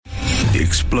The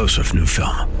explosive new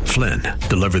film, Flynn,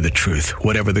 deliver the truth,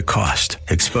 whatever the cost,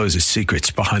 exposes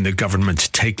secrets behind the government's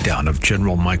takedown of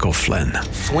General Michael Flynn.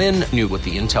 Flynn knew what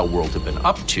the intel world had been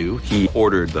up to. He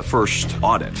ordered the first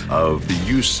audit of the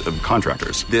use of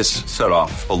contractors. This set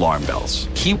off alarm bells.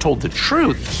 He told the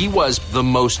truth. He was the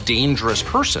most dangerous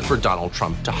person for Donald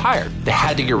Trump to hire. They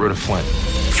had to get rid of Flynn.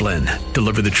 Flynn,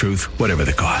 deliver the truth, whatever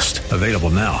the cost. Available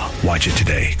now. Watch it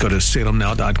today. Go to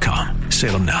salemnow.com.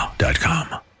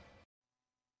 salemnow.com.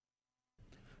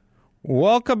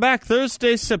 Welcome back.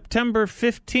 Thursday, September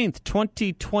 15th,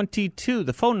 2022.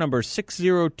 The phone number is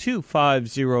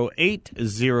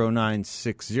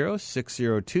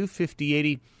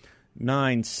 602-508-0960,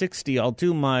 602-5080-960. I'll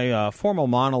do my formal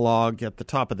monologue at the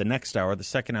top of the next hour, the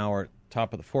second hour,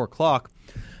 top of the 4 o'clock.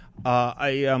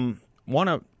 I want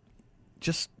to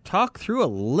just talk through a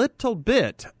little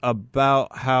bit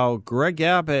about how Greg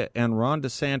Abbott and Ron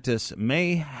DeSantis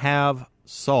may have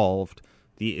solved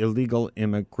the illegal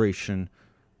immigration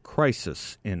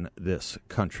crisis in this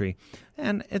country.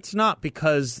 And it's not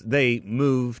because they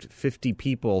moved 50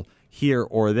 people here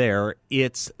or there.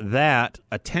 It's that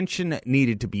attention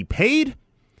needed to be paid,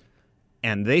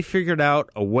 and they figured out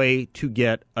a way to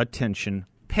get attention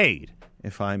paid,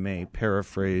 if I may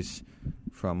paraphrase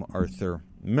from Arthur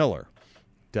Miller,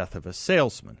 Death of a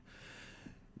Salesman.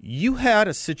 You had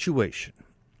a situation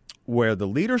where the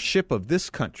leadership of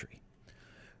this country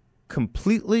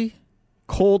completely,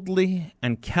 coldly,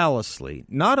 and callously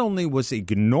not only was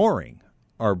ignoring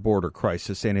our border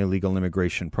crisis and illegal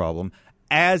immigration problem,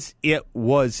 as it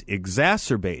was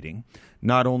exacerbating,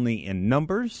 not only in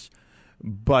numbers,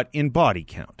 but in body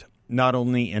count. Not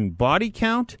only in body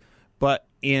count, but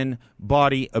in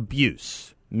body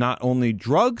abuse. Not only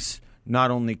drugs,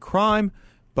 not only crime,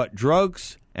 but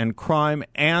drugs and crime,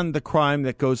 and the crime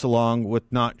that goes along with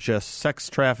not just sex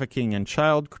trafficking and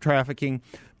child trafficking,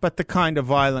 but the kind of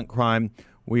violent crime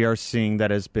we are seeing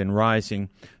that has been rising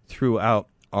throughout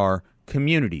our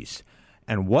communities.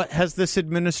 And what has this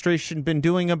administration been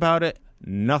doing about it?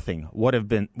 Nothing. What have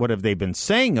they been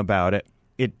saying about it?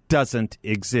 It doesn't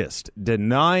exist.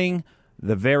 Denying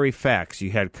the very facts.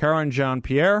 You had Karine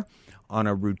Jean-Pierre on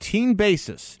a routine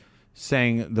basis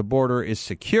saying the border is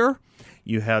secure.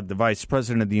 You had the Vice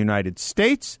President of the United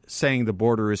States saying the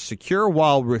border is secure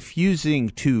while refusing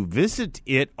to visit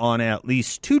it on at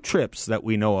least 2 trips that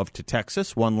we know of to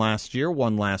Texas, one last year,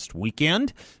 one last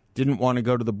weekend. Didn't want to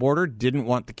go to the border, didn't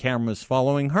want the cameras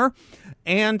following her.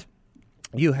 And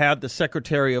you had the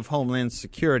Secretary of Homeland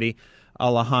Security,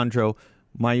 Alejandro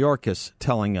Mayorkas,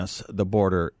 telling us the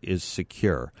border is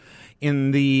secure. In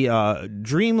the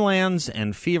dreamlands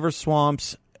and fever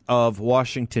swamps of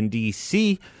Washington,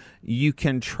 D.C., you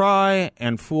can try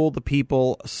and fool the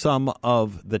people some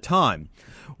of the time.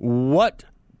 What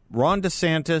Ron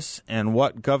DeSantis and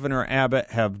what Governor Abbott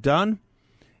have done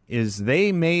is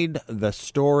they made the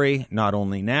story not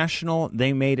only national,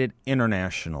 they made it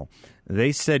international.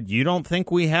 They said, you don't think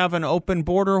we have an open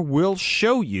border? We'll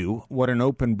show you what an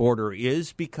open border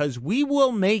is, because we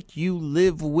will make you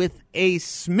live with a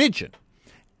smidgen,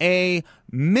 a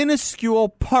minuscule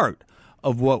part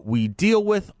of what we deal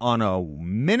with on a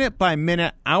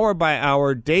minute-by-minute,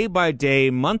 hour-by-hour,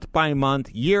 day-by-day, month-by-month,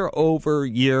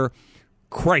 year-over-year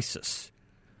crisis.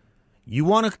 You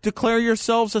want to declare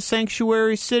yourselves a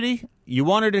sanctuary city? You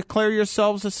want to declare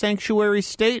yourselves a sanctuary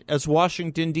state, as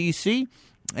Washington, D.C.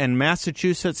 and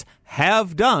Massachusetts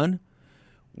have done?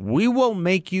 We will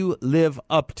make you live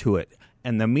up to it.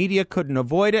 And the media couldn't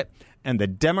avoid it, and the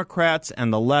Democrats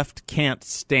and the left can't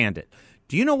stand it.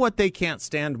 Do you know what they can't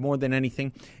stand more than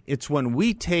anything? It's when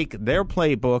we take their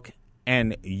playbook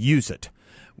and use it.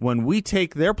 When we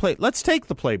take their let's take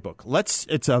the playbook.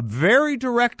 It's a very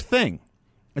direct thing.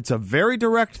 It's a very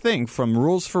direct thing from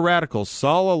Rules for Radicals,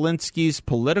 Saul Alinsky's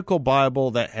political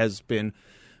Bible that has been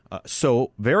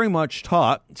so very much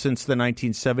taught since the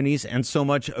 1970s and so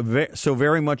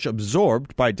very much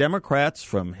absorbed by Democrats,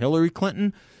 from Hillary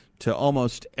Clinton to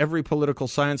almost every political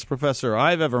science professor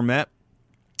I've ever met,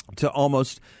 to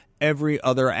almost every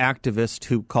other activist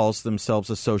who calls themselves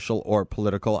a social or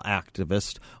political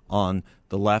activist on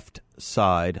the left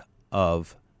side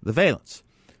of the valence.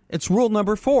 It's rule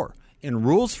number 4 in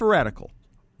Rules for Radical.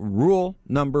 Rule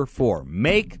number 4,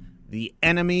 make the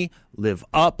enemy live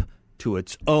up to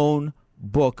its own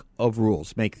book of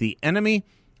rules. Make the enemy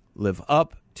live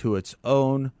up to its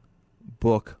own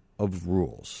book of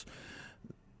rules.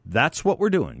 That's what we're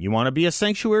doing. You want to be a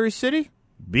sanctuary city?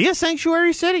 Be a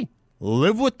sanctuary city.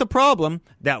 Live with the problem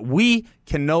that we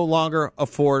can no longer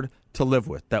afford to live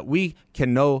with, that we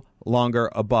can no longer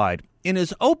abide. In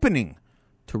his opening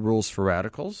to Rules for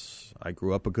Radicals. I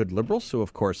grew up a good liberal, so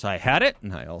of course I had it,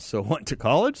 and I also went to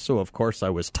college, so of course I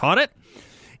was taught it.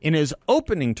 In his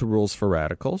opening to Rules for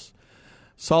Radicals,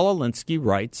 Saul Alinsky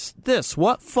writes this: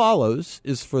 "What follows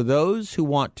is for those who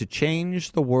want to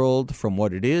change the world from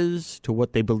what it is to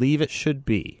what they believe it should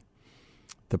be.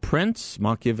 The Prince,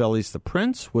 Machiavelli's The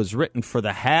Prince, was written for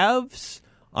the haves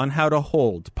on how to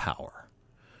hold power.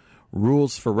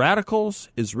 Rules for Radicals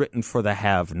is written for the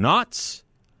have-nots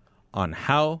on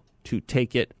how to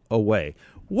take it away."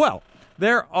 Well,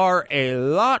 there are a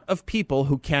lot of people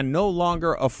who can no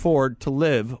longer afford to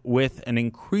live with an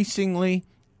increasingly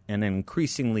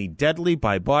deadly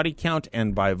by body count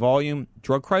and by volume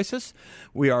drug crisis.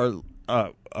 We are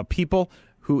a people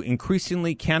who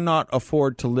increasingly cannot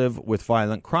afford to live with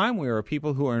violent crime. We are a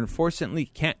people who are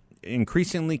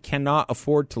increasingly cannot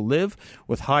afford to live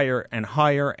with higher and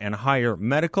higher and higher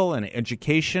medical and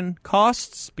education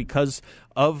costs because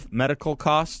of medical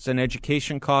costs and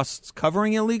education costs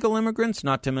covering illegal immigrants,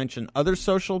 not to mention other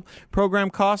social program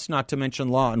costs, not to mention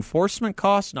law enforcement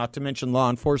costs, not to mention law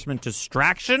enforcement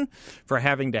distraction for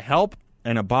having to help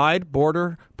and abide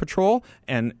Border Patrol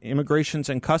and immigrations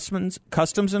and customs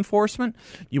enforcement.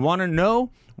 You want to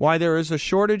know why there is a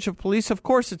shortage of police? Of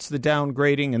course, it's the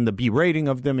downgrading and the berating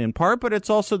of them in part, but it's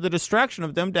also the distraction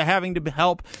of them to having to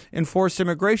help enforce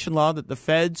immigration law that the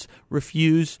feds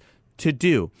refuse to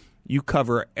do. You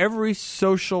cover every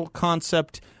social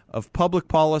concept of public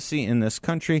policy in this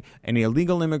country, and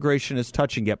illegal immigration is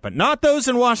touching it, but not those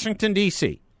in Washington,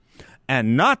 D.C.,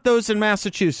 and not those in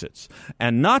Massachusetts,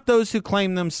 and not those who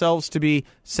claim themselves to be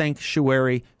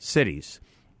sanctuary cities.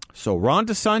 So Ron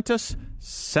DeSantis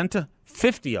sent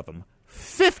 50 of them,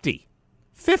 50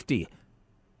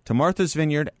 to Martha's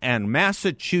Vineyard, and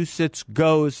Massachusetts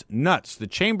goes nuts. The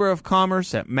Chamber of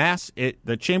Commerce at Martha's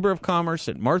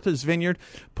Vineyard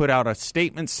put out a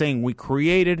statement saying we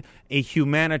created a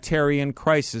humanitarian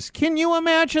crisis. Can you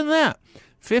imagine that?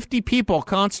 50 people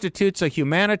constitutes a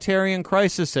humanitarian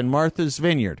crisis in Martha's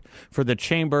Vineyard for the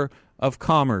Chamber of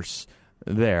Commerce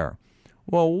there.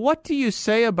 Well, what do you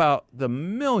say about the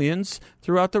millions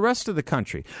throughout the rest of the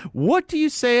country? What do you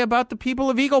say about the people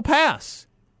of Eagle Pass,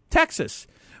 Texas?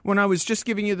 When I was just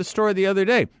giving you the story the other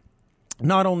day,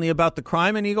 not only about the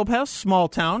crime in Eagle Pass, small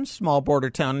town, small border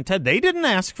town in Ted. They didn't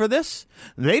ask for this.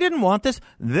 They didn't want this.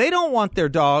 They don't want their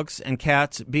dogs and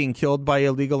cats being killed by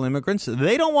illegal immigrants.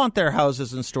 They don't want their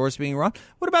houses and stores being robbed.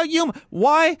 What about Yuma?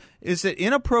 Why is it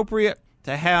inappropriate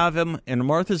to have him in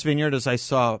Martha's Vineyard, as I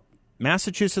saw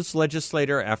Massachusetts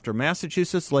legislator after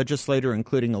Massachusetts legislator,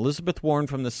 including Elizabeth Warren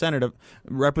from the Senate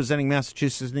representing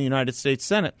Massachusetts in the United States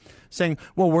Senate, saying,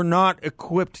 well, we're not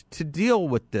equipped to deal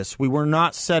with this. We were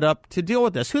not set up to deal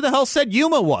with this. Who the hell said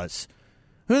Yuma was?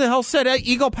 Who the hell said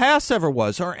Eagle Pass ever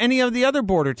was, or any of the other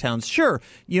border towns? Sure,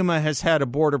 Yuma has had a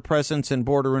border presence and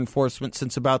border enforcement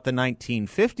since about the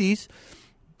 1950s.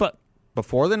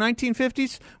 Before the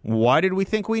 1950s, why did we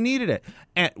think we needed it?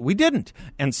 And we didn't.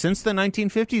 And since the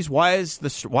 1950s, why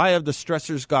have the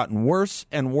stressors gotten worse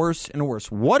and worse and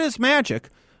worse? What is magic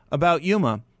about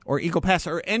Yuma or Eagle Pass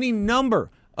or any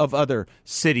number of other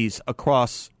cities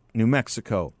across New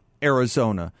Mexico,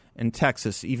 Arizona, and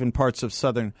Texas, even parts of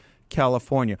Southern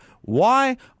California?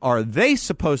 Why are they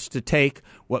supposed to take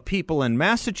what people in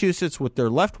Massachusetts with their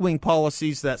left-wing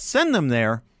policies that send them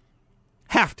there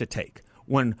have to take?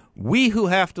 When we who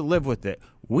have to live with it,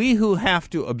 we who have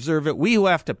to observe it, we who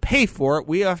have to pay for it,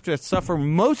 we have to suffer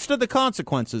most of the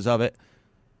consequences of it,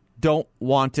 don't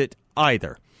want it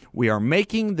either. We are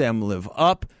making them live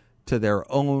up to their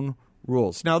own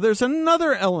rules. Now, there's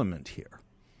another element here.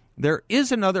 There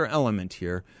is another element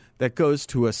here that goes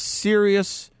to a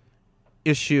serious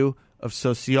issue of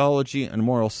sociology and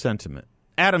moral sentiment.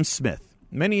 Adam Smith.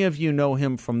 Many of you know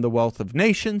him from The Wealth of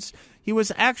Nations. He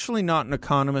was actually not an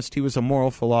economist. He was a moral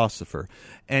philosopher.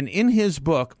 And in his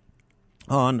book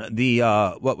on the,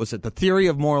 The Theory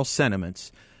of Moral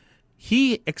Sentiments,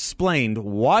 he explained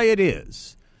why it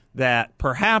is that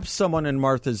perhaps someone in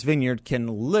Martha's Vineyard can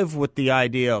live with the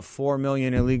idea of 4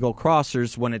 million illegal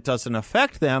crossers when it doesn't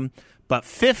affect them, but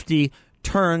 50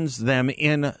 turns them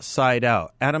inside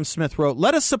out. Adam Smith wrote,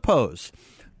 "Let us suppose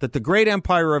that the great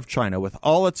empire of China, with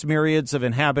all its myriads of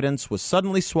inhabitants, was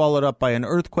suddenly swallowed up by an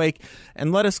earthquake,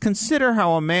 and let us consider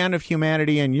how a man of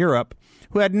humanity in Europe,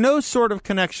 who had no sort of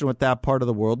connection with that part of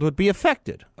the world, would be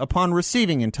affected upon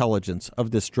receiving intelligence of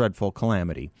this dreadful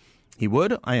calamity. He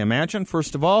would, I imagine,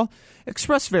 first of all,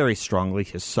 express very strongly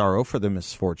his sorrow for the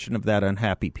misfortune of that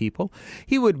unhappy people.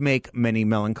 He would make many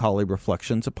melancholy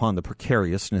reflections upon the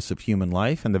precariousness of human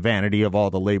life and the vanity of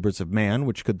all the labors of man,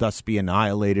 which could thus be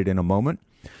annihilated in a moment.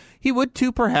 He would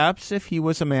too, perhaps, if he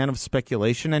was a man of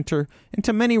speculation, enter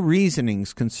into many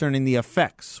reasonings concerning the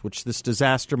effects which this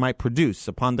disaster might produce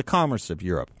upon the commerce of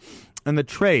Europe and the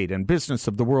trade and business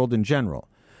of the world in general.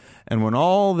 And when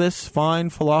all this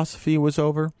fine philosophy was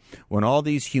over, when all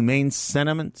these humane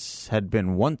sentiments had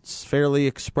been once fairly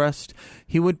expressed,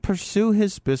 he would pursue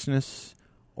his business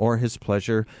or his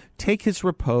pleasure, take his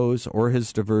repose or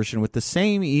his diversion with the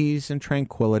same ease and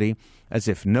tranquillity as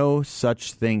if no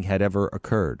such thing had ever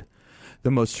occurred. The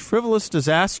most frivolous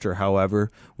disaster, however,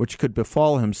 which could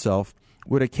befall himself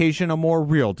would occasion a more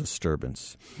real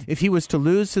disturbance. If he was to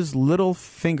lose his little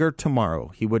finger tomorrow,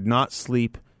 he would not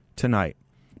sleep tonight.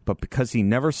 But because he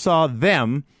never saw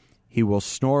them, he will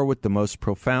snore with the most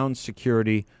profound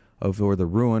security over the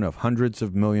ruin of hundreds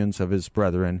of millions of his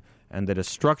brethren, and the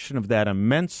destruction of that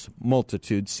immense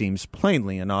multitude seems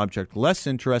plainly an object less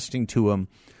interesting to him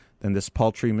than this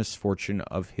paltry misfortune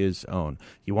of his own.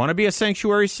 You want to be a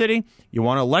sanctuary city? You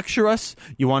want to lecture us?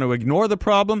 You want to ignore the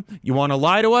problem? You want to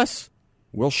lie to us?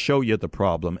 We'll show you the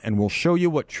problem, and we'll show you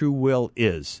what true will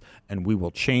is, and we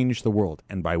will change the world.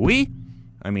 And by we,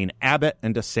 I mean Abbott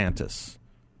and DeSantis.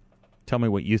 Tell me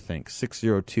what you think.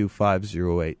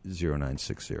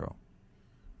 602-508-0960.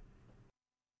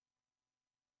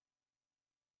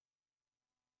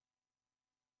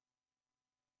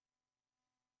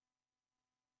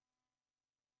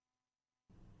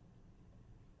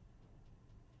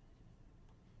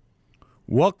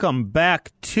 Welcome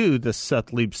back to the Seth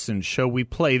Leibsohn Show. We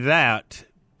play that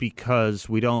because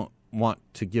we don't want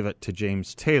to give it to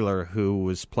James Taylor, who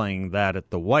was playing that at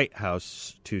the White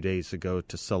House 2 days ago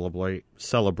to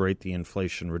celebrate the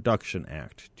Inflation Reduction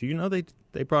Act. Do you know they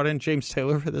brought in James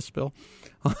Taylor for this bill?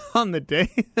 On the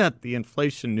day that the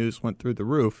inflation news went through the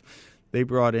roof, they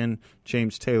brought in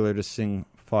James Taylor to sing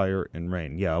Fire and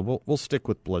Rain. Yeah, we'll stick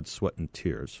with blood, sweat, and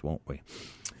tears, won't we?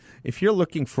 If you're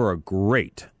looking for a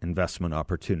great investment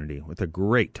opportunity with a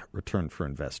great return for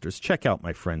investors, check out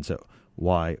my friends at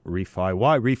YRefi.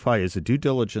 YRefi is a due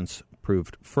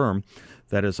diligence-approved firm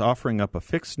that is offering up a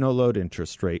fixed no-load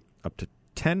interest rate up to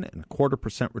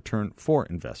 10.25% return for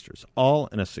investors, all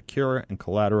in a secure and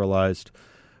collateralized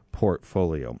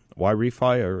portfolio.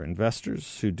 YRefi are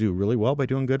investors who do really well by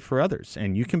doing good for others,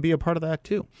 and you can be a part of that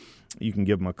too. You can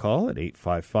give them a call at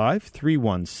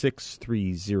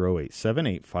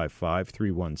 855-316-3087,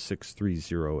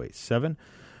 855-316-3087,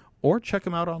 or check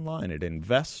them out online at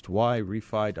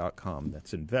investyrefi.com.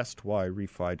 That's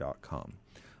investyrefi.com. I'm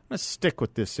going to stick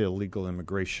with this illegal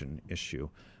immigration issue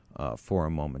for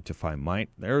a moment, if I might.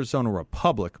 The Arizona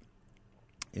Republic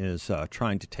is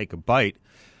trying to take a bite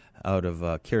out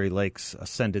of Kari Lake's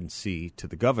ascendancy to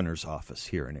the governor's office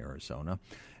here in Arizona.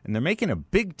 And they're making a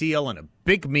big deal and a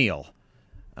big meal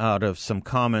out of some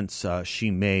comments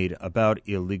she made about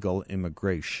illegal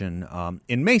immigration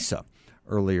in Mesa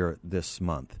earlier this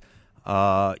month.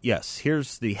 Yes,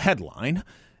 here's the headline.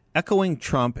 Echoing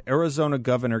Trump, Arizona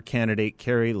governor candidate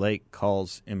Kari Lake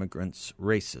calls immigrants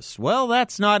racist. Well,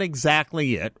 that's not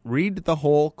exactly it. Read the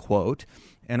whole quote.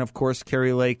 And, of course,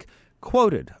 Kari Lake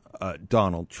quoted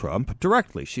Donald Trump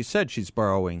directly. She said she's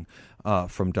borrowing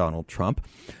from Donald Trump.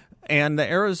 And the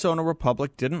Arizona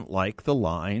Republic didn't like the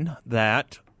line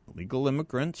that illegal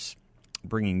immigrants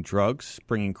bringing drugs,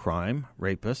 bringing crime,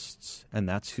 rapists, and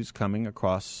that's who's coming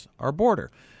across our border.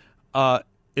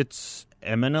 It's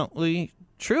eminently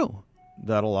true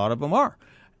that a lot of them are.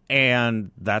 And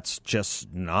that's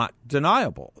just not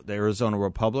deniable. The Arizona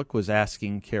Republic was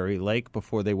asking Kari Lake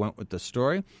before they went with the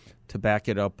story to back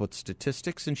it up with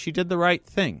statistics, and she did the right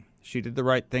thing. She did the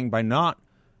right thing by not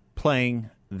playing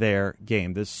their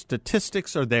game. The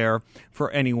statistics are there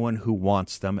for anyone who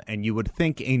wants them, and you would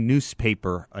think a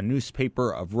newspaper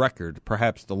of record,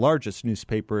 perhaps the largest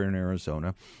newspaper in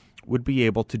Arizona, would be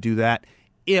able to do that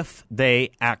if they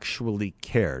actually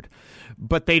cared.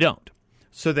 But they don't.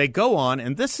 So they go on,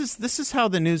 and this is how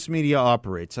the news media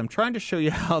operates. I'm trying to show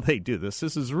you how they do this.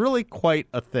 This is really quite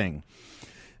a thing.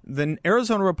 The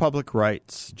Arizona Republic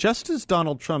writes, just as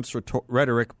Donald Trump's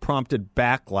rhetoric prompted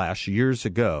backlash years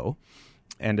ago,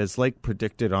 and as Lake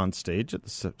predicted on stage at the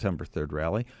September 3rd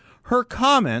rally, her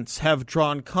comments have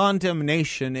drawn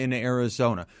condemnation in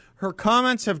Arizona. Her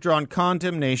comments have drawn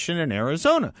condemnation in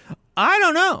Arizona. I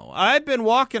don't know. I've been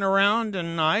walking around,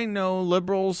 and I know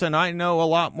liberals, and I know a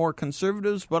lot more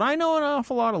conservatives, but I know an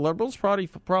awful lot of liberals. Probably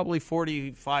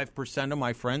 45% of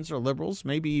my friends are liberals,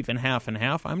 maybe even half and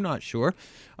half. I'm not sure.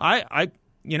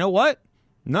 You know what?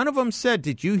 None of them said,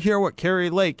 did you hear what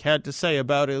Kari Lake had to say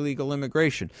about illegal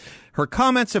immigration? Her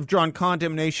comments have drawn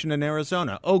condemnation in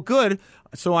Arizona. Oh, good.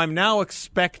 So I'm now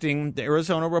expecting the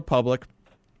Arizona Republic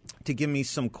to give me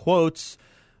some quotes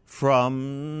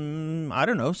from, I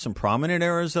don't know, some prominent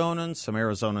Arizonans, some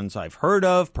Arizonans I've heard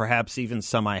of, perhaps even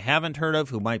some I haven't heard of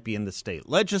who might be in the state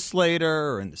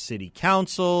legislature or in the city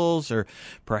councils, or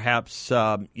perhaps,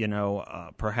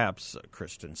 perhaps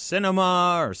Kristen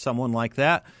Sinema or someone like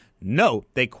that. No,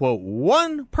 they quote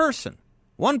one person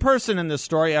in this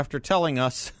story after telling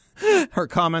us her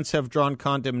comments have drawn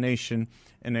condemnation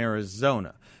in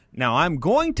Arizona. Now, I'm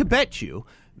going to bet you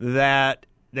that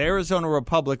the Arizona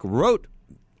Republic wrote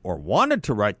or wanted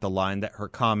to write the line that her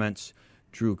comments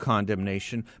drew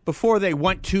condemnation before they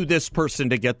went to this person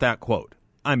to get that quote.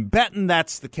 I'm betting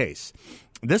that's the case.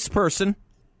 This person,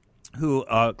 who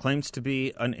claims to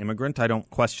be an immigrant, I don't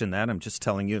question that. I'm just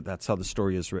telling you that's how the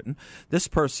story is written. This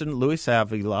person, Luis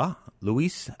Avila,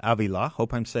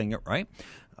 hope I'm saying it right.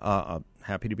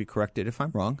 Happy to be corrected if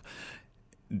I'm wrong.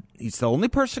 He's the only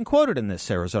person quoted in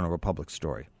this Arizona Republic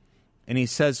story. And he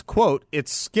says, quote,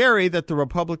 "It's scary that the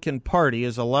Republican Party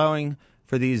is allowing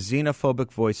for these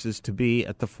xenophobic voices to be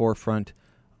at the forefront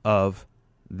of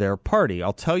their party.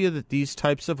 I'll tell you that these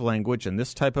types of language and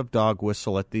this type of dog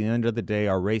whistle at the end of the day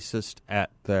are racist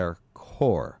at their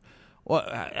core." Well,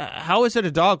 how is it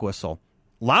a dog whistle?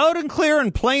 Loud and clear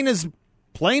and plain as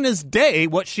day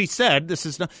what she said.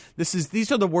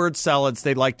 These are the word salads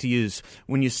they like to use.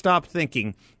 When you stop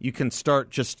thinking, you can start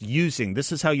just using.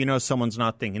 This is how you know someone's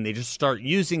not thinking. They just start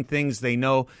using things they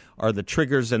know are the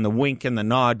triggers and the wink and the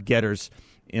nod getters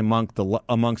amongst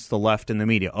the left and the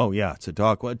media. Oh, yeah, it's a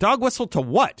dog whistle to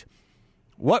what?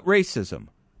 What racism?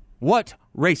 What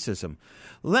racism?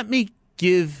 Let me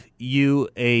give you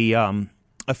a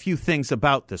few things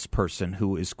about this person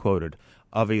who is quoted,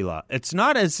 Avila. It's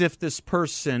not as if this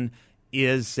person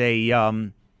is a,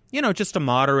 just a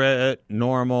moderate,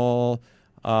 normal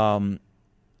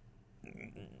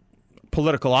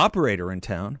political operator in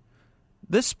town.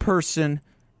 This person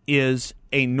is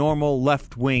a normal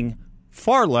left-wing,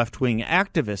 far left-wing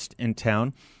activist in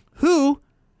town who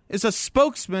is a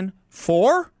spokesman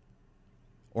for,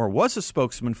 or was a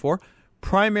spokesman for,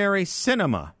 Primary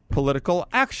Sinema Political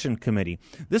Action Committee.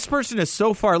 This person is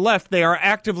so far left, they are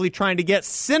actively trying to get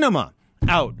Sinema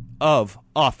out of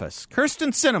office.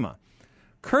 Kristen Sinema.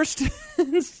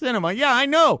 Yeah, I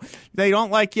know. They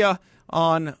don't like you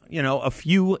on, a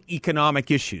few economic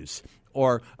issues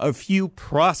or a few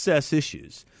process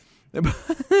issues.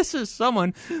 This is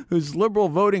someone whose liberal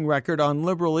voting record on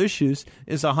liberal issues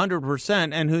is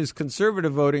 100% and whose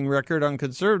conservative voting record on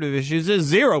conservative issues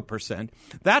is 0%.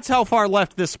 That's how far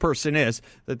left this person is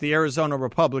that the Arizona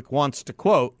Republic wants to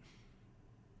quote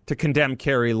to condemn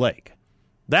Kari Lake.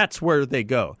 That's where they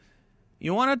go.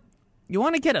 You want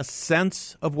to get a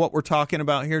sense of what we're talking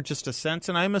about here, just a sense,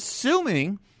 and I'm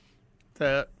assuming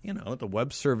that, the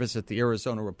web service at the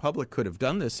Arizona Republic could have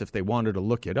done this if they wanted to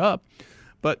look it up.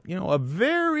 But, a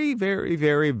very, very,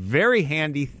 very, very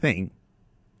handy thing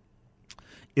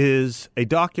is a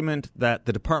document that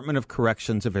the Department of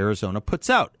Corrections of Arizona puts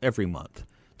out every month.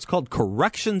 It's called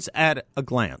Corrections at a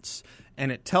Glance,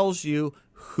 and it tells you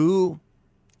who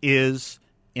is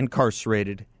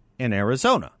incarcerated in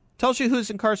Arizona. It tells you who's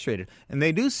incarcerated, and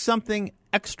they do something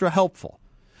extra helpful.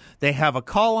 They have a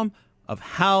column of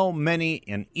how many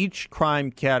in each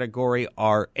crime category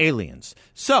are aliens.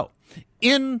 So,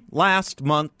 in last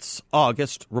month's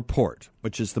August report,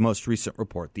 which is the most recent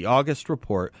report, the August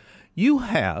report, you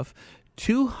have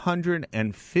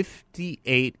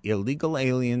 258 illegal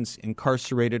aliens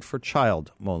incarcerated for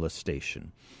child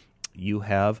molestation. You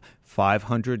have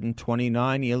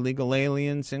 529 illegal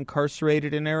aliens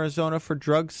incarcerated in Arizona for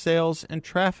drug sales and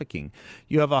trafficking.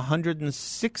 You have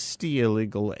 160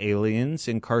 illegal aliens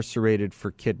incarcerated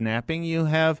for kidnapping. You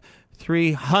have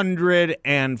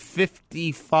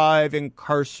 355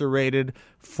 incarcerated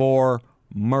for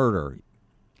murder,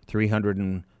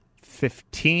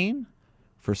 315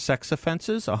 for sex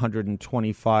offenses,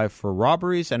 125 for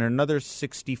robberies, and another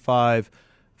 65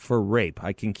 for rape.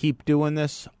 I can keep doing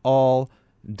this all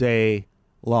day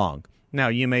long. Now,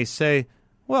 you may say,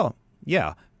 well,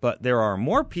 yeah, but there are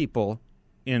more people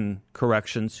in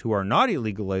corrections who are not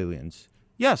illegal aliens.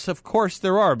 Yes, of course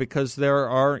there are, because there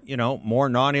are, more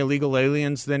non-illegal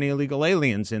aliens than illegal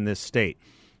aliens in this state.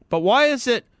 But why is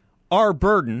it our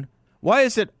burden? Why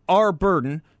is it our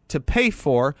burden to pay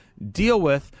for, deal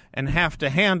with, and have to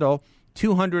handle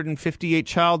 258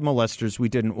 child molesters we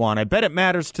didn't want? I bet it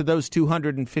matters to those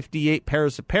 258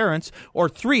 pairs of parents or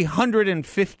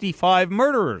 355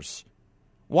 murderers.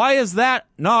 Why is that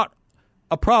not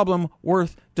a problem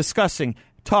worth discussing,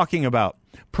 talking about,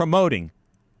 promoting,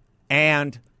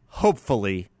 and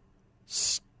hopefully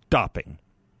stopping?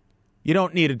 You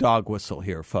don't need a dog whistle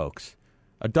here, folks.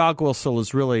 A dog whistle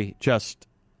is really just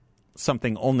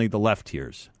something only the left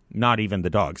hears. Not even the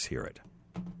dogs hear it.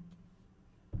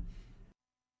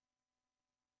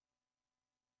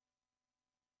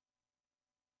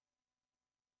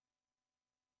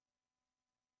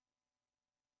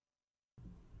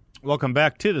 Welcome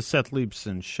back to the Seth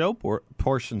Leibsohn Show,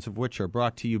 portions of which are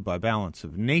brought to you by Balance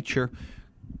of Nature.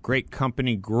 Great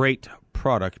company, great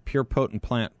product, pure potent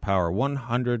plant power,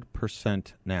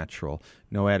 100% natural.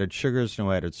 No added sugars,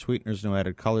 no added sweeteners, no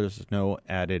added colors, no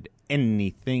added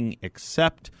anything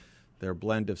except their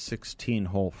blend of 16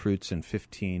 whole fruits and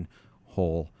 15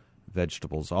 whole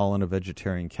vegetables, all in a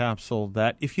vegetarian capsule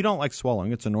that, if you don't like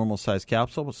swallowing, it's a normal-sized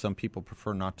capsule, but some people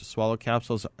prefer not to swallow.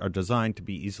 Capsules are designed to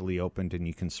be easily opened, and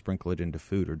you can sprinkle it into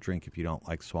food or drink if you don't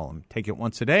like swallowing. Take it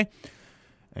once a day,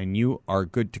 and you are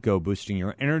good to go, boosting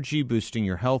your energy, boosting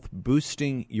your health,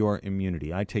 boosting your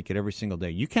immunity. I take it every single day.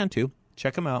 You can, too.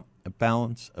 Check them out at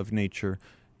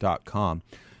balanceofnature.com.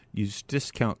 Use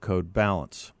discount code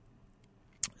BALANCE.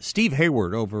 Steve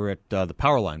Hayward over at the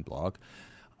Powerline blog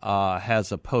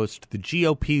has a post, the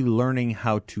GOP learning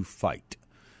how to fight.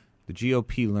 The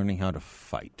GOP learning how to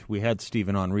fight. We had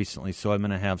Stephen on recently, so I'm going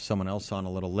to have someone else on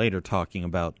a little later talking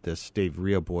about this. Dave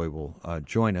Rioboy will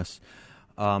join us.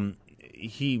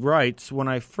 He writes, when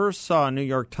I first saw a New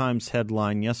York Times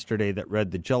headline yesterday that read,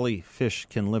 "The jellyfish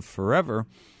can live forever,"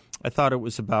 I thought it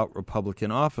was about Republican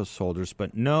office holders,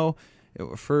 but no, it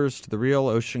refers to the real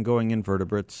ocean-going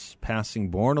invertebrates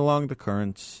passing borne along the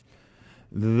currents,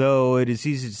 though it is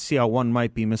easy to see how one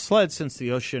might be misled since the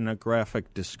oceanographic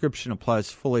description applies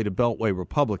fully to Beltway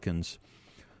Republicans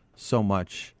so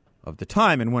much of the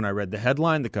time. And when I read the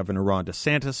headline that Governor Ron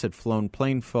DeSantis had flown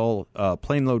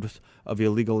planeloads of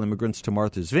illegal immigrants to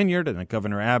Martha's Vineyard and that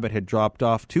Governor Abbott had dropped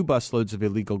off 2 busloads of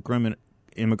illegal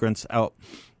immigrants out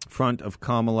front of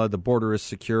Kamala, the border is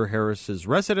secure, Harris's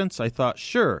residence, I thought,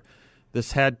 sure,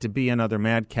 this had to be another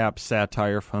madcap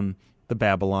satire from the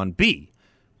Babylon Bee.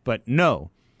 But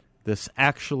no, this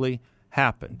actually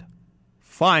happened.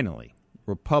 Finally,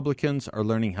 Republicans are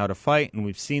learning how to fight, and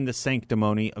we've seen the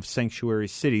sanctimony of sanctuary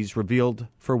cities revealed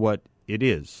for what it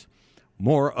is.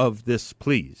 More of this,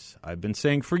 please. I've been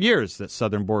saying for years that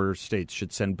southern border states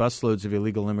should send busloads of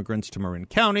illegal immigrants to Marin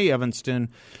County, Evanston,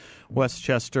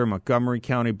 Westchester, Montgomery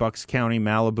County, Bucks County,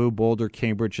 Malibu, Boulder,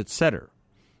 Cambridge, etc.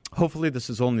 Hopefully this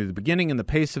is only the beginning, and the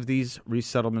pace of these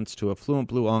resettlements to affluent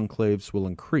blue enclaves will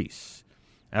increase.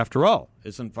 After all,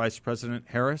 isn't Vice President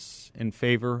Harris in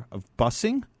favor of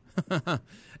busing?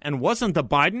 And wasn't the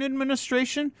Biden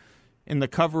administration in the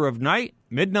cover of night,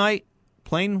 midnight,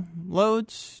 plane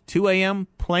loads, 2 a.m.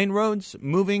 plane roads,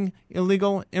 moving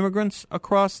illegal immigrants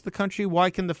across the country? Why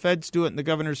can the feds do it and the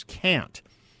governors can't?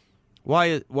 Why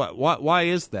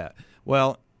is that?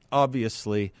 Well,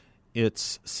 obviously,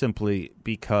 it's simply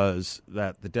because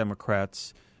that the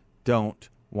Democrats don't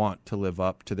want to live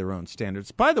up to their own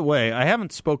standards. By the way, I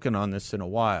haven't spoken on this in a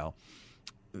while.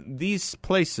 These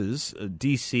places,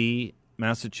 D.C.,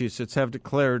 Massachusetts, have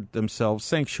declared themselves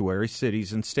sanctuary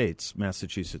cities and states.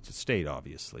 Massachusetts, a state,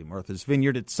 obviously. Martha's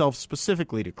Vineyard itself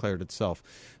specifically declared itself.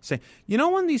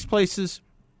 When these places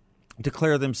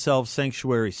declare themselves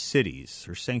sanctuary cities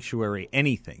or sanctuary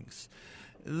anythings,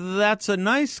 that's a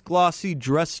nice, glossy,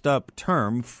 dressed-up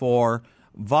term for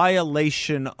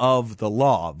violation of the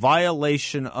law,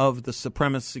 violation of the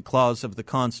Supremacy Clause of the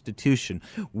Constitution.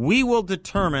 We will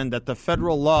determine that the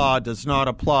federal law does not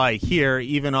apply here,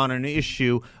 even on an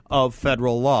issue of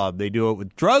federal law. They do it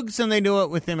with drugs and they do it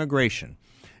with immigration.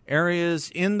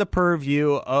 Areas in the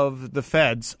purview of the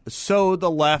feds, so the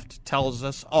left tells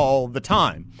us all the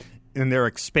time in their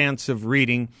expansive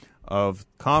reading of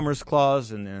Commerce Clause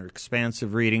and their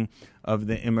expansive reading of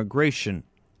the immigration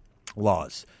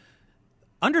laws.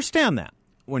 Understand that.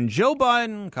 When Joe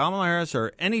Biden, Kamala Harris,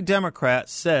 or any Democrat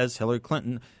says, Hillary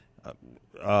Clinton,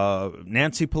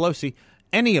 Nancy Pelosi,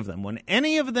 any of them, when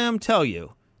any of them tell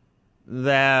you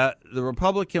that the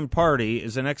Republican Party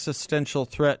is an existential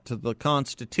threat to the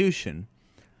Constitution,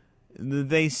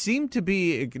 they seem to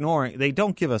be ignoring. They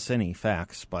don't give us any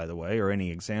facts, by the way, or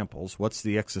any examples. What's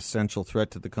the existential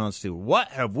threat to the Constitution? What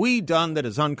have we done that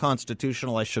is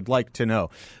unconstitutional? I should like to know.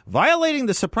 Violating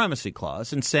the Supremacy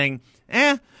Clause and saying,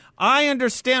 I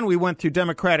understand we went through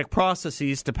democratic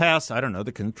processes to pass, I don't know,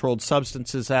 the Controlled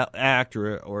Substances Act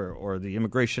or the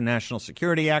Immigration National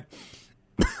Security Act.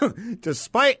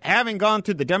 Despite having gone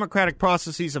through the democratic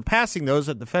processes of passing those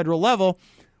at the federal level,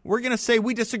 we're going to say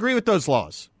we disagree with those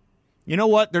laws. You know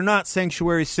what? They're not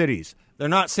sanctuary cities. They're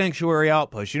not sanctuary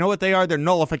outposts. You know what they are? They're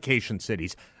nullification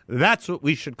cities. That's what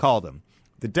we should call them.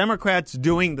 The Democrats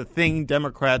doing the thing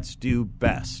Democrats do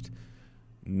best.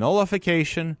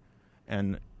 Nullification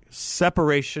and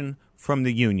separation from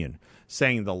the union,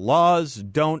 saying the laws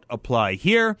don't apply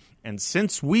here, and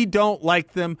since we don't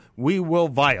like them, we will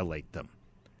violate them.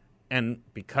 And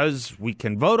because we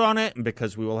can vote on it, and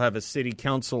because we will have a city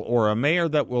council or a mayor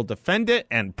that will defend it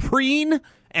and preen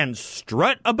and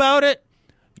strut about it,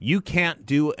 you can't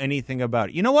do anything about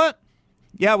it. You know what?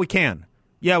 Yeah, we can.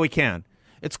 Yeah, we can.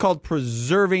 It's called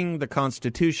preserving the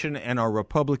Constitution and our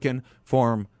Republican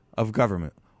form of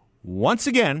government. Once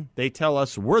again, they tell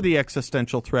us we're the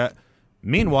existential threat.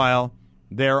 Meanwhile,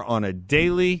 they're on a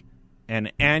daily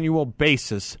and annual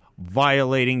basis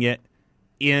violating it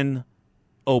in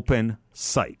open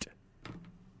sight.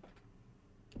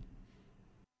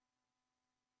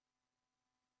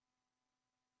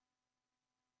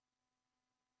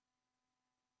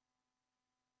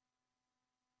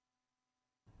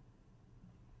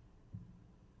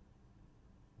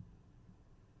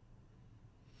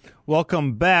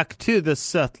 Welcome back to the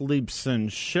Seth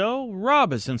Leibsohn Show.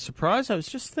 Rob isn't surprised. I was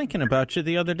just thinking about you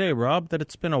the other day, Rob, that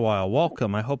it's been a while.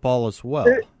 Welcome. I hope all is well.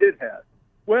 It has.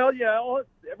 Well, yeah,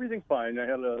 everything's fine. I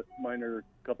had a minor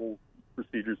couple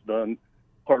procedures done,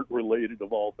 heart-related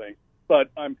of all things. But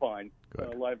I'm fine,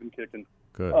 alive and kicking.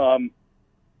 Good.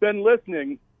 Been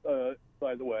listening,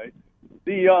 by the way.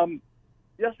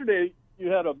 Yesterday you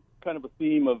had a kind of a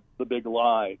theme of the big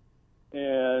lie.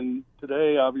 And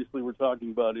today, obviously, we're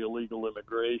talking about illegal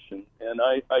immigration. And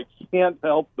I can't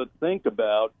help but think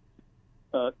about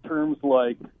terms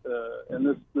like,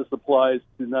 and this applies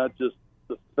to not just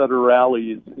the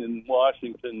federales in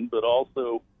Washington, but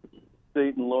also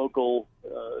state and local,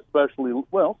 especially,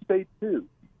 well, state too.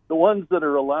 The ones that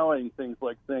are allowing things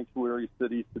like sanctuary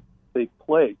cities to take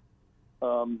place.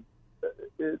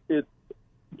 It's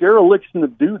dereliction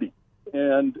of duty,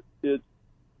 and it's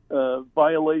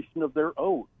violation of their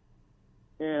oath.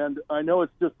 And I know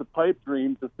it's just a pipe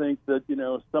dream to think that,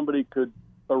 somebody could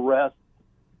arrest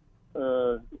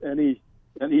any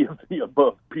of the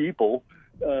above people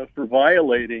for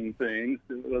violating things,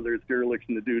 whether it's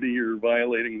dereliction of duty or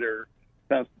violating their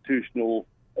constitutional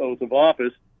oath of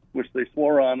office, which they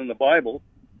swore on in the Bible.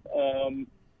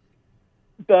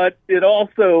 But it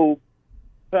also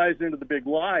ties into the big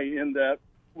lie in that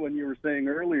when you were saying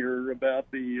earlier about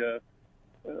the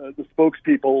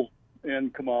spokespeople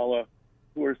and Kamala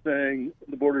who are saying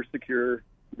the border's secure,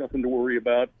 nothing to worry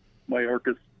about,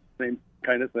 Mayorkas, same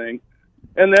kind of thing.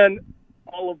 And then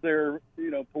all of their,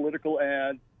 political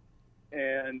ads.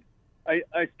 And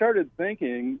I started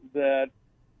thinking that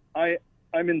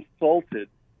I'm insulted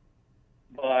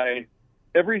by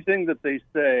everything that they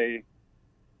say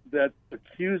that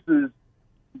accuses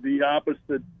the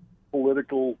opposite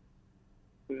political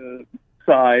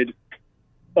side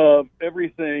of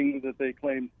everything that they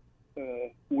claim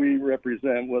we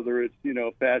represent, whether it's,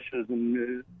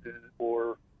 fascism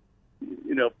or,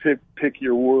 pick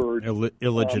your word.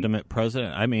 Illegitimate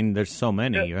president. I mean, there's so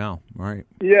many. Yeah, right.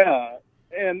 Yeah.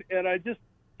 And I just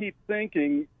keep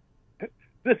thinking,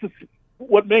 this is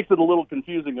what makes it a little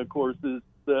confusing, of course, is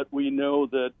that we know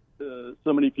that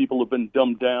so many people have been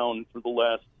dumbed down for the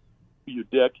last few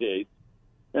decades.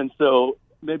 And so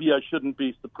maybe I shouldn't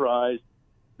be surprised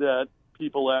that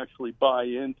people actually buy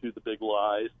into the big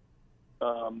lies.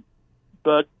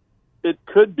 But it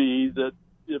could be that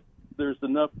if there's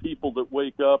enough people that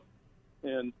wake up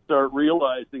and start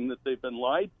realizing that they've been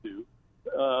lied to,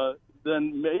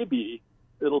 then maybe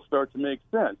it'll start to make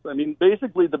sense. I mean,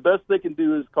 basically the best they can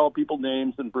do is call people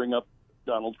names and bring up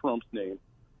Donald Trump's name.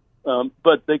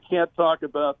 But they can't talk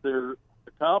about their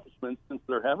accomplishments since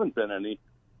there haven't been any.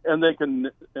 And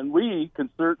we can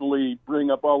certainly bring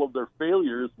up all of their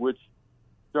failures, which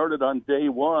started on day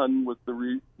one with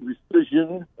the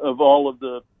rescission of all of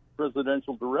the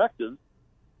presidential directives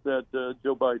that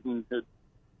Joe Biden had,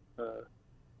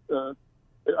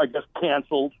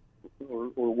 canceled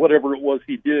or whatever it was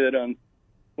he did on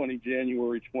 20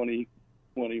 January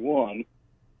 2021.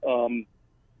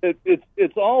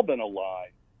 It's all been a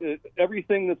lie.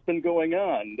 Everything that's been going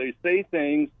on, they say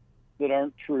things that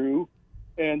aren't true,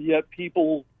 and yet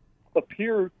people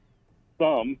appear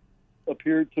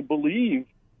to believe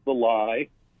the lie.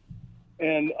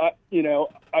 And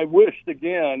I wished,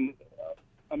 again,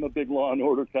 I'm a big law and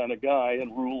order kind of guy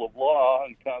and rule of law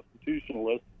and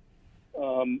constitutionalist.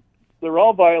 They're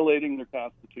all violating their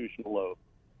constitutional oath.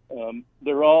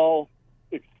 They're all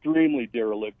extremely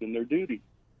derelict in their duty.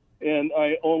 And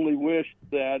I only wish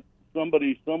that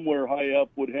somebody somewhere high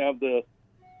up would have the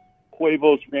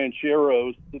huevos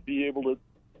rancheros to be able to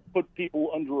put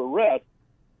people under arrest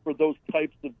for those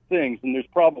types of things. And there's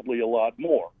probably a lot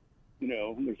more.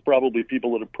 There's probably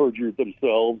people that have perjured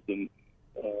themselves and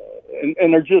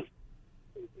are just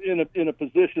in a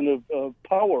position of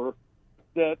power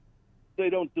that they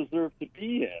don't deserve to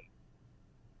be in.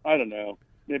 I don't know.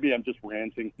 Maybe I'm just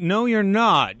ranting. No, you're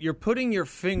not. You're putting your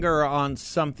finger on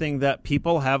something that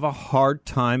people have a hard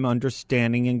time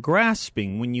understanding and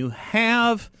grasping. When you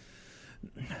have...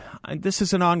 This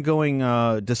is an ongoing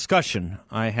discussion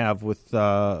I have with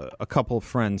a couple of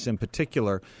friends in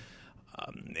particular.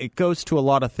 It goes to a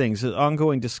lot of things. An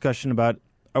ongoing discussion about,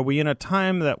 are we in a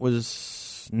time that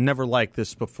was never like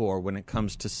this before when it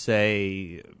comes to,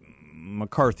 say,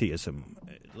 McCarthyism?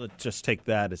 Let's just take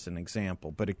that as an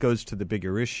example. But it goes to the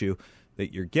bigger issue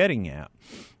that you're getting at.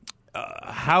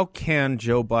 How can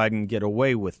Joe Biden get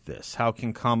away with this? How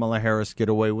can Kamala Harris get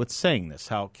away with saying this?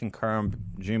 How can Karine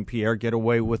Jean-Pierre get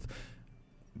away with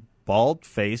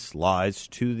bald-faced lies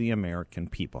to the American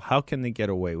people? How can they get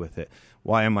away with it?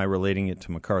 Why am I relating it to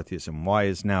McCarthyism? Why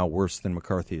is now worse than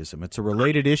McCarthyism? It's a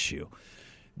related issue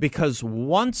because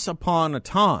once upon a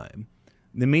time,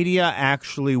 the media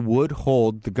actually would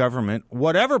hold the government,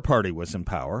 whatever party was in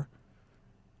power,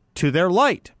 to their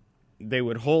light. They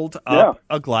would hold up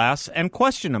a glass and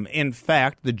question them. In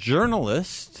fact, the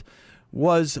journalist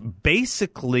was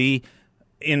basically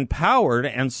empowered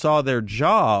and saw their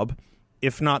job,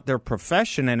 if not their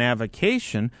profession and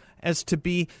avocation, as to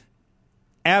be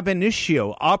ab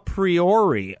initio, a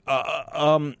priori,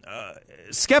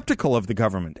 skeptical of the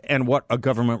government and what a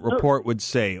government report would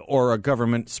say or a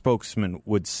government spokesman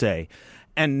would say.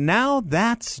 And now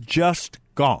that's just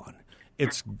gone.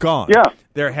 It's gone. Yeah.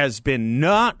 There has been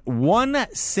not one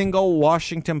single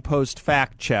Washington Post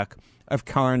fact check of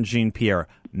Karine Jean-Pierre.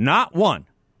 Not one.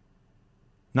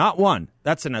 Not one.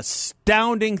 That's an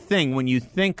astounding thing when you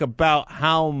think about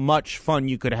how much fun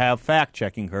you could have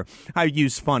fact-checking her. I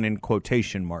use fun in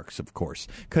quotation marks, of course,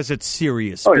 because it's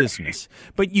serious business.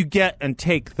 But you get and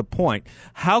take the point.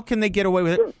 How can they get away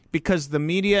with it? Because the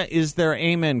media is their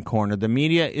amen corner. The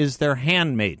media is their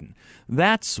handmaiden.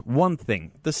 That's one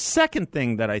thing. The second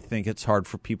thing that I think it's hard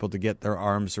for people to get their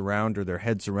arms around or their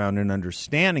heads around in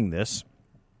understanding this,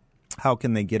 how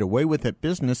can they get away with it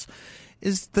business,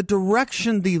 is the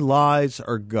direction the lies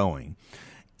are going.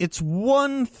 It's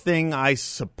one thing, I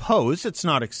suppose, it's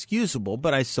not excusable,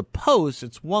 but I suppose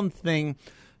it's one thing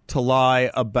to lie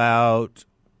about,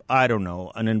 I don't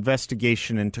know, an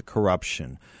investigation into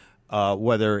corruption,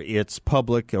 whether it's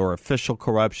public or official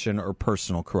corruption or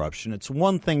personal corruption. It's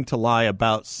one thing to lie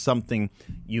about something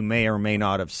you may or may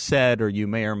not have said or you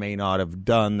may or may not have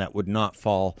done that would not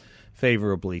fall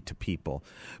favorably to people.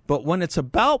 But when it's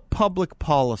about public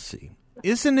policy,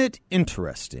 isn't it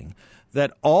interesting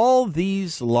that all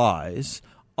these lies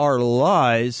are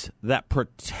lies that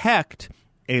protect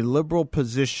a liberal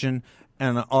position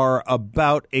and are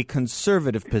about a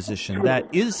conservative position? That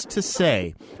is to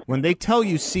say, when they tell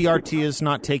you CRT is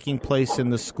not taking place in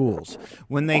the schools,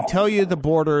 when they tell you the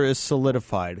border is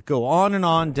solidified, go on and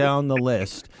on down the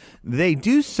list, they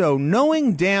do so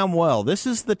knowing damn well, this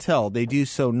is the tell, they do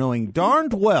so knowing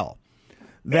darned well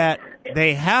that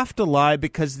they have to lie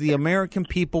because the American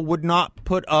people would not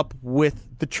put up with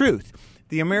the truth.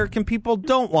 The American people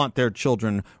don't want their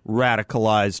children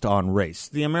radicalized on race.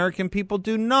 The American people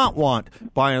do not want,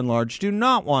 by and large, do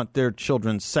not want their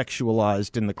children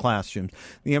sexualized in the classrooms.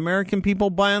 The American people,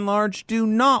 by and large, do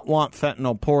not want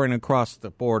fentanyl pouring across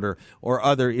the border or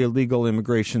other illegal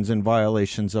immigrations and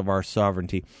violations of our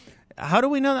sovereignty. How do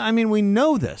we know that? I mean, we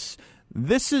know this.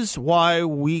 This is why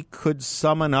we could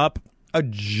summon up a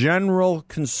general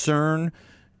concern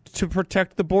to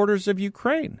protect the borders of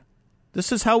Ukraine.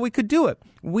 This is how we could do it.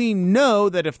 We know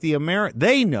that if they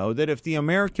know that if the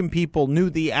American people knew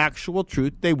the actual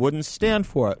truth, they wouldn't stand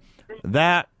for it.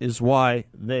 That is why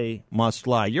they must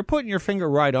lie. You're putting your finger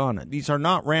right on it. These are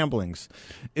not ramblings.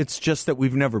 It's just that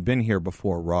we've never been here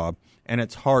before, Rob, and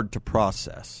it's hard to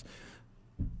process.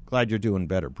 Glad you're doing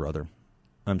better, brother.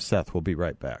 I'm Seth. We'll be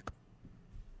right back.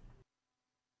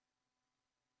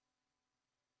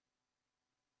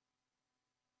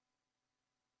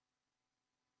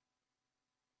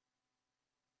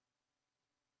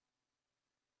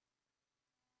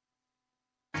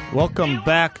 Welcome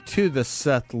back to the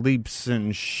Seth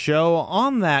Leibsohn Show.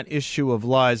 On that issue of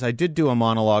lies, I did do a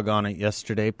monologue on it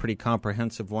yesterday, pretty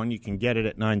comprehensive one. You can get it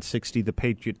at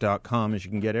 960thepatriot.com, as you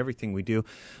can get everything we do.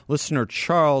 Listener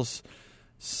Charles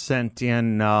sent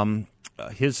in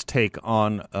his take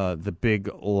on the big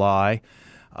lie.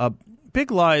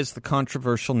 Big lie is the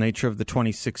controversial nature of the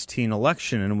 2016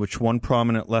 election, in which one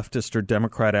prominent leftist or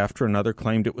Democrat after another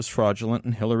claimed it was fraudulent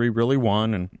and Hillary really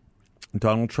won and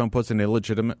Donald Trump was an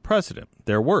illegitimate president.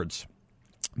 Their words.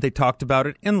 They talked about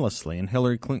it endlessly, and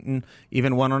Hillary Clinton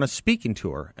even went on a speaking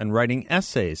tour and writing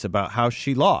essays about how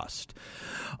she lost.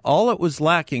 All it was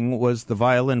lacking was the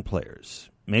violin players.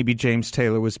 Maybe James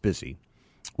Taylor was busy.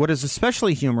 What is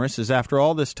especially humorous is after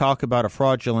all this talk about a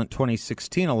fraudulent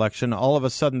 2016 election, all of a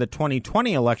sudden the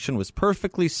 2020 election was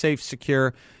perfectly safe,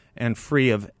 secure, and free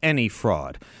of any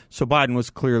fraud. So Biden was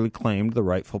clearly claimed the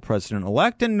rightful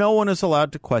president-elect, and no one is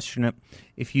allowed to question it.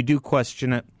 If you do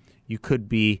question it, you could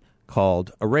be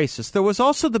called a racist. There was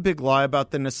also the big lie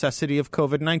about the necessity of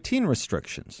COVID-19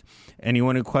 restrictions.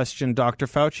 Anyone who questioned Dr.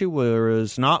 Fauci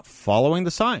was not following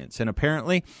the science, and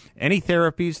apparently any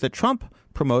therapies that Trump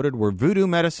promoted were voodoo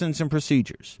medicines and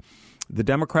procedures. The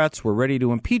Democrats were ready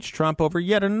to impeach Trump over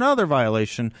yet another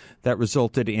violation that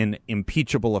resulted in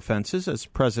impeachable offenses, as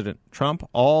President Trump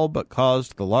all but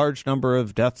caused the large number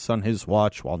of deaths on his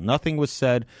watch, while nothing was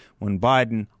said when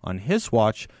Biden, on his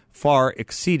watch, far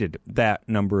exceeded that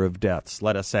number of deaths,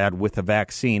 let us add with a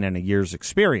vaccine and a year's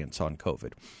experience on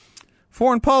COVID.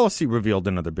 Foreign policy revealed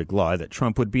another big lie, that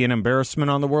Trump would be an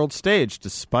embarrassment on the world stage,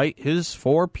 despite his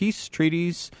 4 peace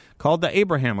treaties called the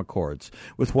Abraham Accords,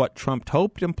 with what Trump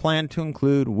hoped and planned to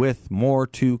include, with more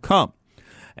to come.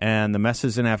 And the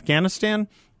messes in Afghanistan,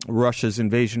 Russia's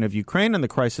invasion of Ukraine, and the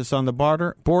crisis on the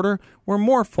border were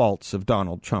more faults of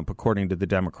Donald Trump, according to the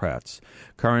Democrats.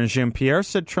 Karine Jean-Pierre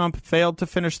said Trump failed to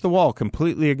finish the wall,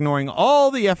 completely ignoring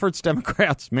all the efforts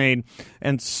Democrats made,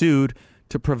 and sued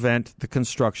to prevent the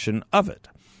construction of it.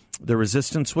 The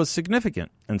resistance was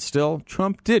significant, and still,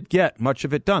 Trump did get much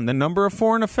of it done. The number of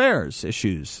foreign affairs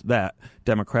issues that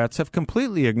Democrats have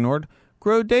completely ignored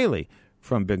grow daily,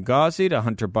 from Benghazi to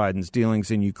Hunter Biden's dealings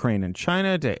in Ukraine and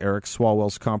China, to Eric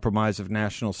Swalwell's compromise of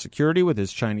national security with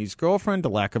his Chinese girlfriend, to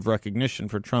lack of recognition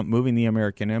for Trump moving the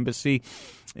American embassy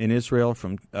in Israel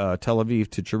from Tel Aviv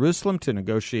to Jerusalem, to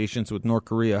negotiations with North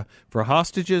Korea for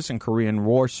hostages and Korean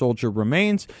war soldier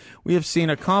remains. We have seen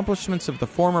accomplishments of the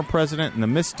former president and the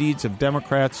misdeeds of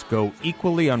Democrats go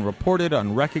equally unreported,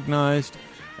 unrecognized,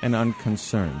 and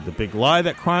unconcerned. The big lie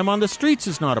that crime on the streets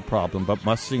is not a problem, but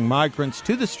busing migrants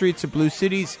to the streets of blue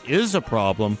cities is a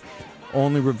problem,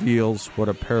 only reveals what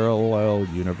a parallel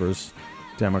universe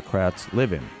Democrats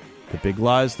live in. The big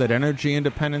lies that energy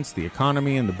independence, the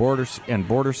economy, and the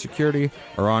border security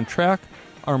are on track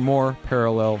are more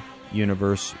parallel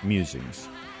universe musings.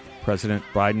 President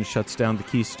Biden shuts down the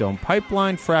Keystone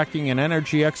Pipeline, fracking and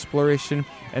energy exploration,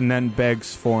 and then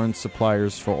begs foreign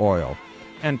suppliers for oil,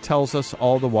 and tells us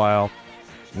all the while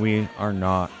we are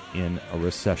not in a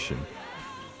recession.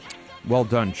 Well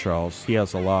done, Charles. He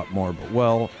has a lot more, but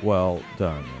well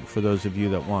done. And for those of you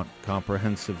that want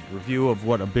comprehensive review of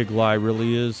what a big lie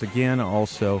really is, again,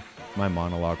 also my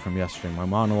monologue from yesterday, my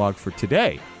monologue for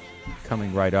today,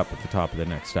 coming right up at the top of the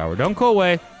next hour. Don't go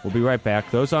away. We'll be right back.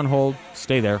 Those on hold,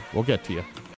 stay there. We'll get to you.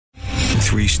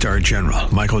 3-star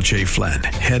General Michael J. Flynn,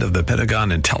 head of the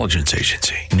Pentagon Intelligence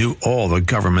Agency, knew all the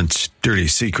government's dirty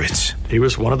secrets. He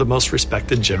was one of the most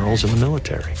respected generals in the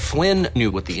military. Flynn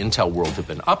knew what the intel world had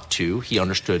been up to. He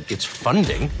understood its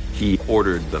funding. He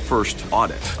ordered the first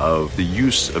audit of the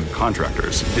use of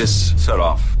contractors. This set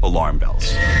off alarm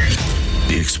bells.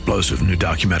 The explosive new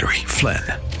documentary, Flynn,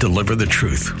 Deliver the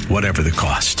Truth, Whatever the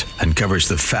Cost, uncovers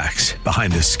the facts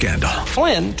behind this scandal.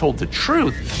 Flynn told the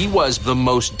truth. He was the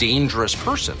most dangerous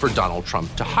person for Donald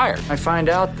Trump to hire. I find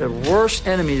out the worst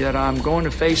enemy that I'm going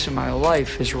to face in my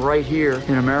life is right here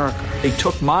in America. They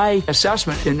took my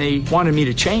assessment and they wanted me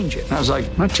to change it. And I was like,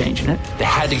 I'm not changing it. They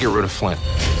had to get rid of Flynn.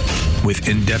 With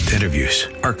in-depth interviews,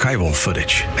 archival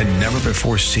footage, and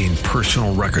never-before-seen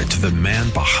personal records of the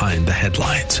man behind the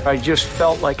headlines. I just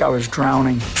felt like I was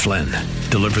drowning. Flynn,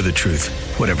 Deliver the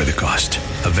Truth, Whatever the Cost.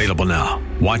 Available now.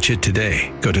 Watch it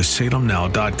today. Go to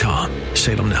salemnow.com.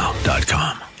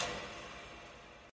 salemnow.com.